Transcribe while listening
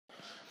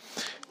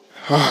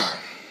Hello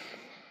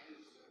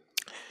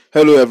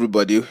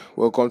everybody,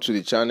 welcome to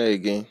the channel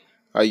again.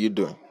 How you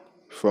doing?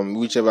 From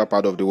whichever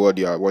part of the world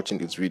you are watching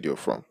this video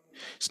from.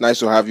 It's nice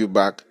to have you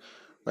back.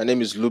 My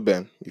name is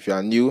Luben. If you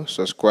are new,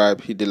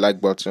 subscribe, hit the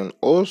like button.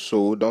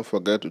 Also, don't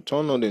forget to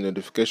turn on the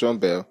notification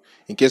bell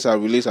in case I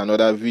release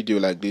another video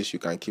like this you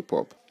can keep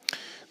up.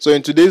 So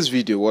in today's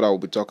video, what I will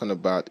be talking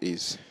about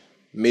is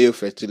male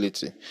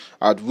fertility.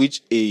 At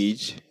which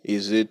age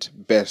is it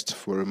best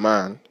for a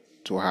man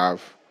to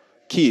have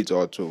kids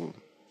or to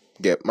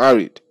get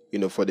married,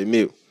 for the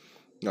male,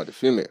 not the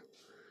female.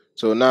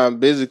 So now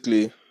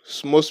basically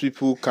most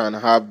people can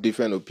have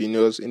different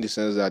opinions in the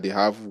sense that they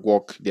have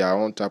work, their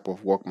own type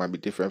of work might be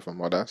different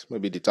from others.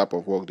 Maybe the type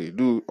of work they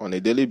do on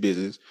a daily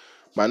basis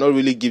might not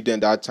really give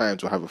them that time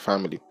to have a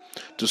family.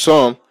 To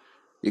some,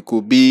 it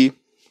could be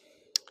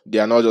they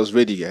are not just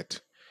ready yet,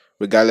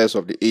 regardless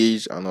of the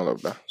age and all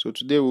of that. So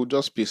today we'll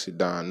just piece it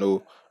down and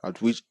know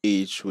at which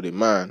age should a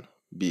man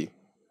be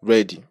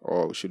ready,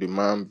 or should a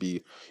man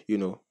be,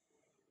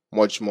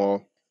 much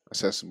more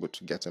accessible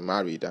to getting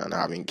married and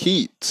having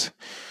kids.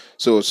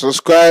 So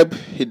subscribe,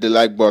 hit the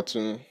like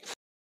button.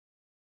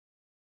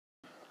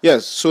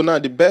 Yes, so now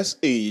the best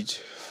age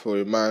for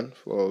a man,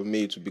 for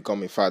me, to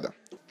become a father.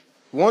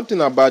 One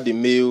thing about the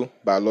male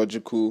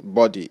biological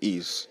body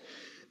is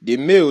the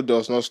male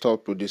does not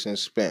stop producing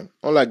sperm.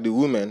 Unlike the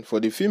woman, for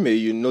the female,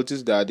 you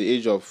notice that at the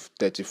age of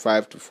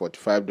 35 to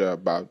 45,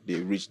 thereabout,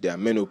 they reach their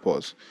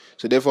menopause.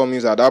 So therefore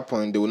means at that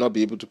point, they will not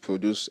be able to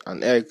produce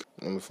an egg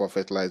for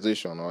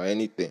fertilization or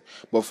anything.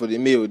 But for the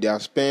male,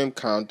 their sperm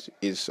count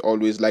is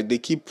always like they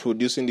keep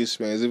producing these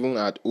sperms even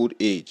at old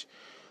age.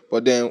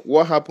 But then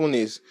what happens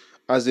is,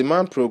 as the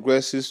man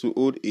progresses to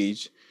old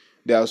age,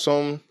 there are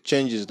some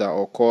changes that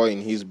occur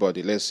in his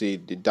body. Let's say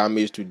the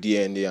damage to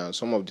DNA, and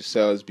some of the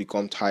cells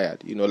become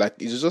tired. Like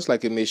it's just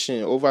like a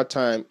machine. Over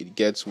time, it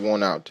gets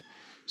worn out.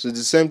 So it's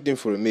the same thing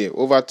for a male.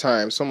 Over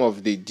time, some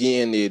of the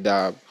DNA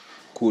that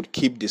could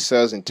keep the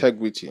cell's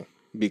integrity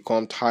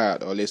become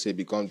tired, or let's say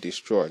become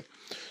destroyed.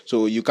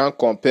 So you can't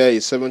compare a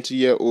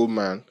 70-year-old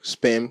man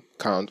sperm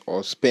count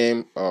or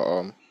sperm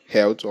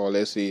health, or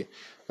let's say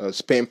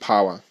sperm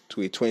power,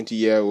 to a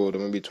 20-year-old or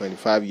maybe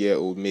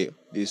 25-year-old male.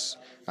 These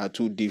are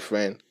two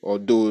different,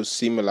 although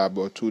similar,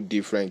 but two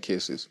different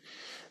cases.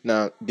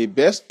 Now, the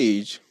best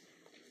age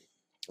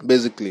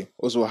basically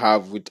also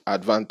have with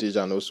advantage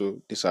and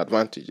also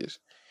disadvantages.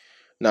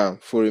 Now,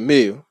 for a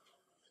male,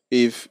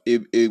 if a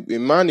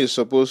man is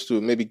supposed to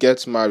maybe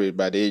get married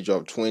by the age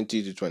of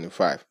 20 to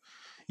 25,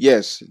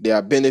 yes, there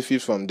are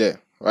benefits from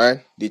there, right?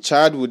 The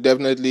child would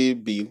definitely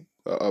be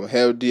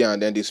healthy, and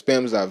then the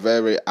sperms are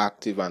very, very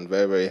active and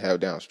very, very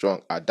healthy and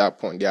strong at that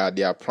point.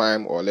 They are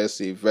prime, or let's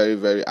say very,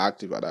 very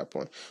active at that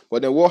point.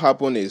 But then what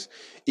happens is,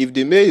 if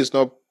the male is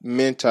not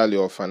mentally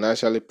or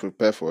financially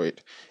prepared for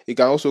it, it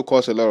can also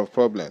cause a lot of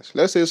problems.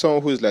 Let's say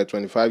someone who is like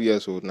 25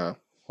 years old now,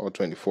 or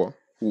 24,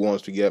 who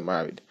wants to get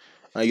married,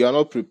 and you are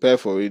not prepared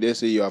for it. They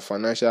say your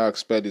financial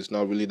aspect is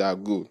not really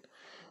that good.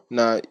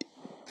 Now,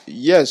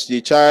 yes,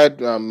 the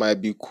child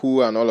might be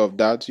cool and all of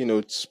that,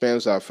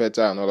 sperms are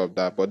fertile and all of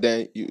that, but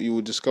then you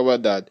will discover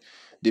that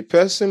the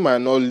person might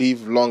not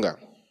live longer,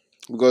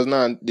 because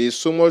now there's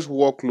so much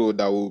workload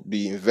that will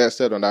be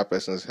invested on that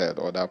person's head,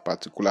 or that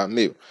particular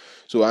male.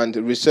 So, and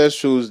research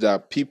shows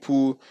that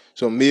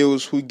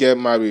males who get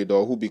married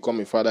or who become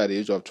a father at the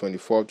age of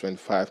 24,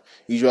 25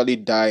 usually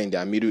die in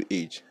their middle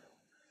age.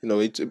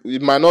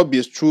 It might not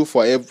be true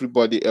for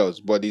everybody else,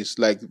 but it's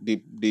like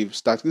the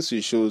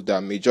statistics shows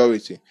that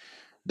majority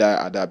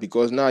die at that,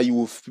 because now you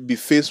will be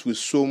faced with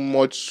so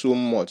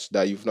much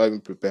that you've not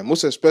even prepared.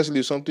 Most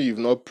especially something you've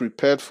not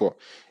prepared for,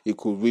 it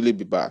could really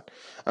be bad.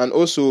 And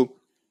also,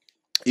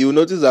 you will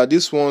notice that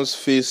these ones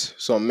face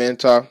some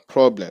mental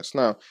problems.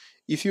 Now,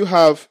 if you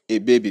have a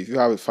baby, if you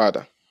have a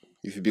father,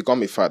 if you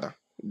become a father,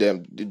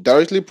 then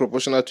directly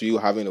proportional to you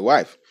having a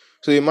wife.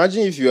 So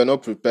imagine if you are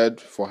not prepared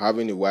for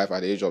having a wife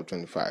at the age of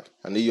 25,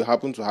 and then you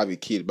happen to have a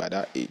kid by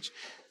that age.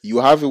 You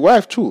have a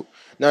wife too.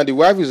 Now, the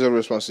wife is a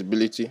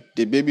responsibility.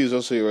 The baby is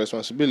also a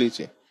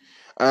responsibility.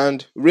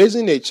 And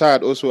raising a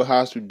child also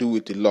has to do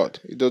with a lot.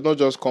 It does not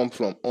just come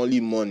from only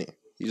money.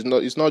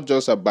 It's not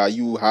just about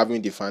you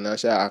having the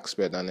financial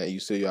aspect and then you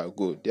say you are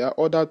good. There are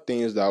other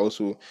things that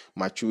also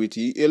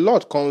maturity. A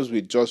lot comes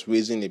with just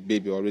raising a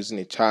baby or raising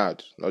a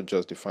child, not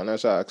just the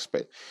financial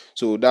aspect.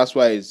 So that's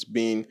why it's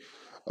being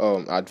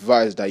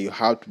advised that you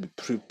have to be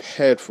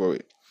prepared for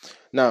it.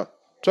 Now,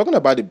 talking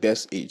about the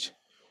best age,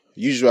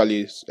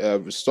 usually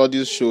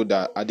studies show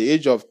that at the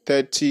age of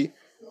 35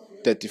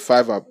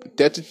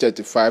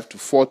 to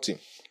 40,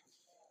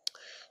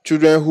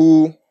 children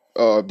who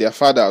their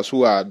fathers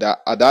who are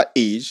at that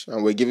age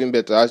and were giving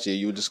birth at that age,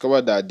 you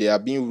discover that they are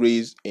being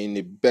raised in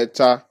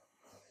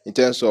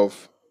terms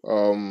of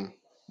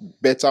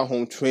better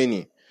home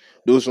training.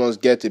 Those ones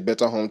get a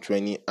better home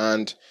training,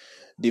 and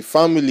the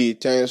family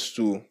tends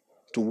to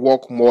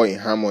work more in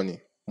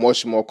harmony.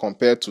 much more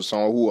compared to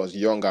someone who was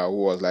younger,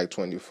 who was like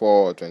 24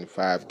 or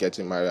 25,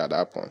 getting married at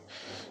that point.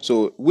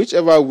 So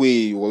whichever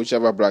way or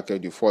whichever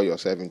bracket you fall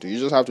yourself into, you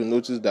just have to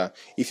notice that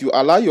if you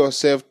allow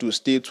yourself to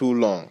stay too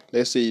long,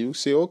 let's say you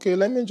say, okay,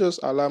 let me just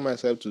allow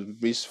myself to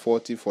reach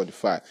 40,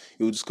 45,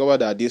 you'll discover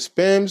that the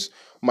sperms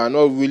might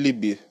not really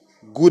be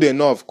good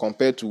enough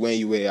compared to when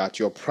you were at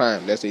your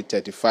prime, let's say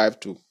 35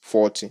 to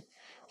 40.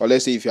 Or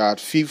let's say if you're at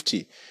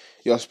 50,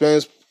 your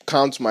sperm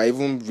count might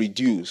even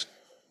reduce.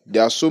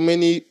 There are so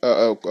many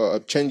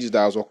changes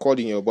that has occurred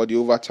in your body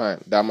over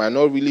time that might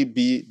not really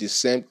be the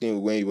same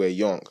thing when you were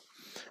young.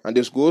 And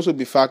there could also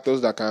be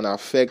factors that can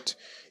affect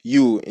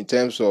you in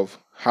terms of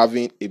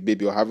having a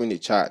baby or having a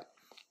child.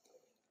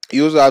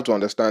 You also have to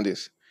understand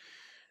this.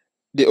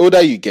 The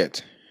older you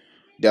get,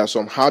 there are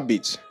some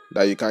habits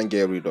that you can't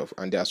get rid of,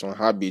 and there are some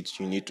habits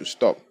you need to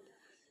stop.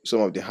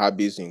 Some of the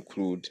habits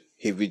include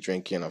heavy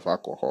drinking of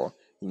alcohol,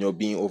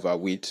 being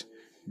overweight,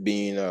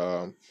 being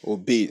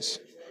obese,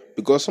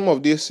 because some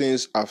of these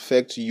things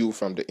affect you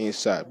from the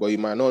inside, but you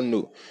might not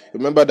know.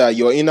 Remember that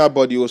your inner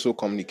body also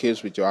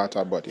communicates with your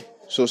outer body.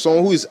 So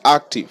someone who is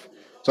active,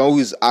 who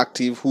is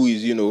active, who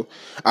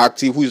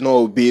is not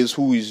obese,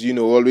 who is,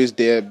 always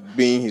there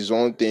being his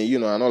own thing,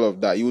 and all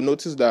of that, you will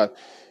notice that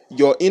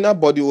your inner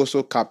body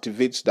also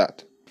captivates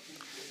that.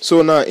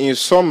 So now, in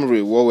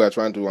summary, what we are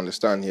trying to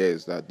understand here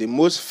is that the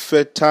most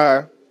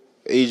fertile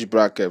age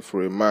bracket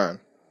for a man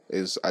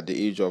is at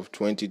the age of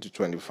 20 to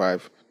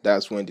 25.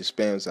 That's when the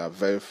sperms are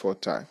very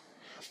fertile.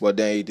 But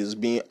then it is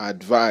being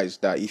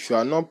advised that if you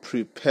are not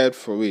prepared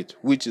for it,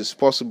 which is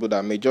possible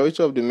that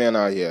majority of the men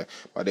out here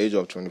by the age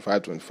of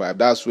 25,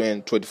 that's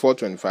when 24,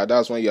 25,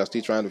 that's when you are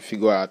still trying to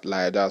figure out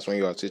life, that's when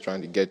you are still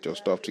trying to get your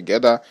stuff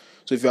together.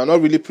 So if you are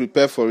not really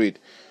prepared for it,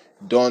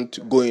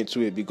 don't go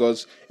into it,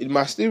 because it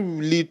might still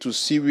lead to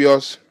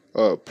serious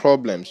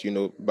problems,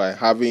 by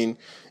having,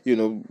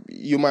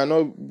 you might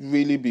not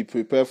really be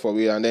prepared for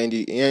it, and then in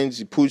the end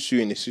it puts you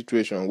in a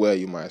situation where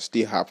you might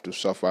still have to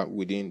suffer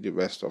within the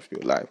rest of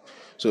your life.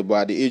 So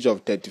by the age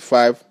of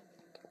 35,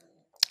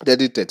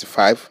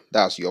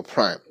 that's your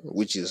prime,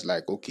 which is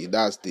like, okay,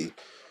 that's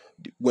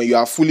when you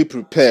are fully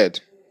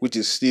prepared, which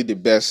is still the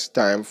best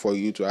time for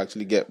you to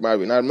actually get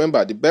married. Now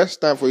remember, the best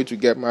time for you to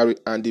get married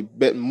and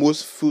the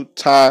most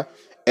fertile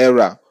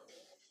era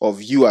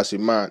of you as a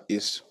man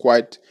is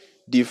quite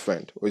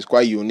different, or it's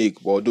quite unique,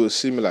 but although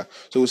similar.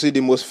 So we see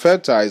the most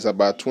fertile is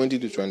about 20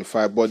 to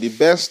 25, but the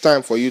best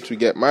time for you to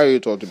get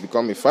married or to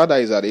become a father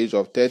is at the age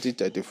of 30,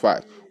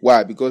 35.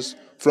 Why? Because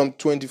from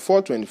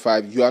 24,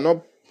 25, you are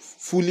not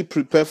fully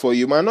prepared for.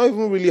 You might not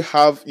even really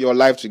have your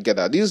life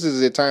together. This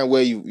is a time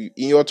where you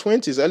in your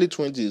 20s, early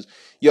 20s,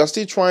 you are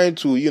still trying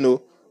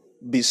to,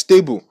 be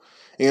stable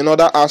in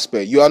another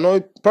aspect. You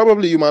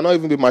might not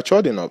even be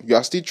matured enough. You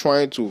are still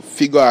trying to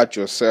figure out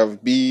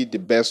yourself, be the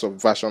best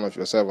version of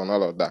yourself and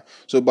all of that.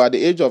 So by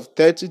the age of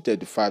 30,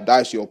 35,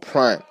 that's your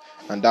prime.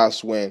 And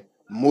that's when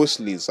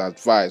mostly it's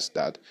advised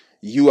that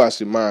you as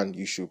a man,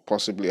 you should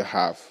possibly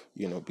have,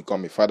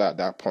 become a father at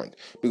that point.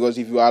 Because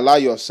if you allow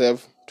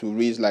yourself to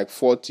reach like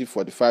 40,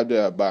 45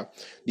 thereabout,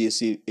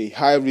 there's a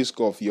high risk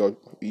of your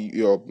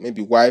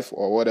maybe wife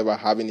or whatever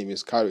having a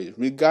miscarriage,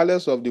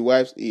 regardless of the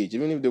wife's age.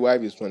 Even if the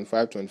wife is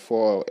 25,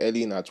 24, or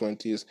early in her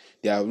 20s,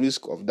 there are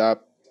risk of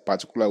that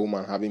particular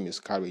woman having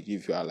miscarriage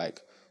if you are like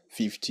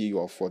 50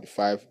 or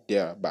 45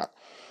 thereabout.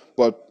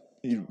 But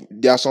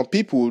there are some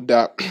people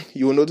that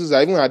you will notice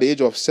that even at the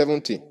age of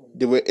 70,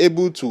 they were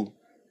able to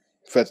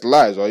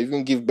fertilize or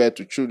even give birth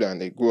to children,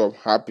 and they grew up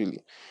happily.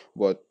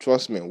 But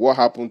trust me, what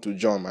happened to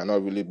John might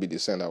not really be the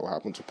same that will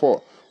happen to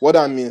Paul. What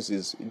that means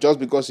is, just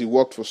because it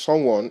worked for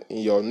someone in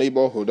your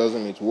neighborhood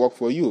doesn't mean to work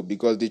for you,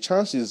 because the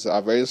chances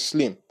are very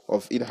slim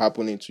of it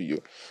happening to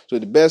you. So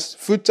the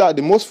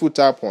most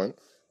fertile point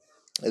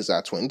is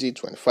at 20,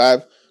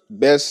 25.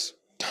 Best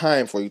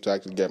time for you to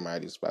actually get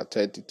married is about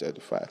 30,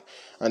 35.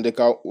 And there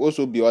can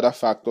also be other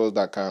factors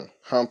that can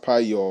hamper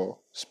your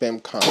sperm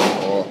count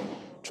or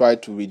try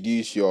to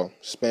reduce your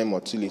sperm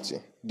motility.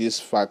 These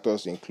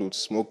factors include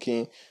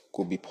smoking,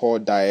 could be poor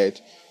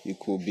diet, it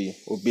could be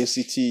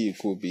obesity, it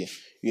could be,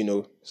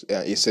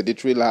 a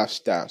sedentary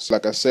lifestyle. So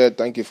like I said,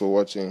 thank you for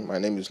watching. My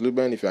name is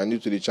Luben. If you are new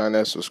to the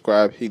channel,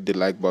 subscribe, hit the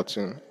like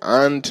button,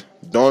 and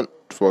don't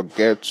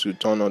forget to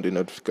turn on the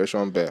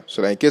notification bell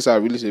so that in case I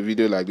release a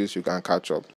video like this, you can catch up.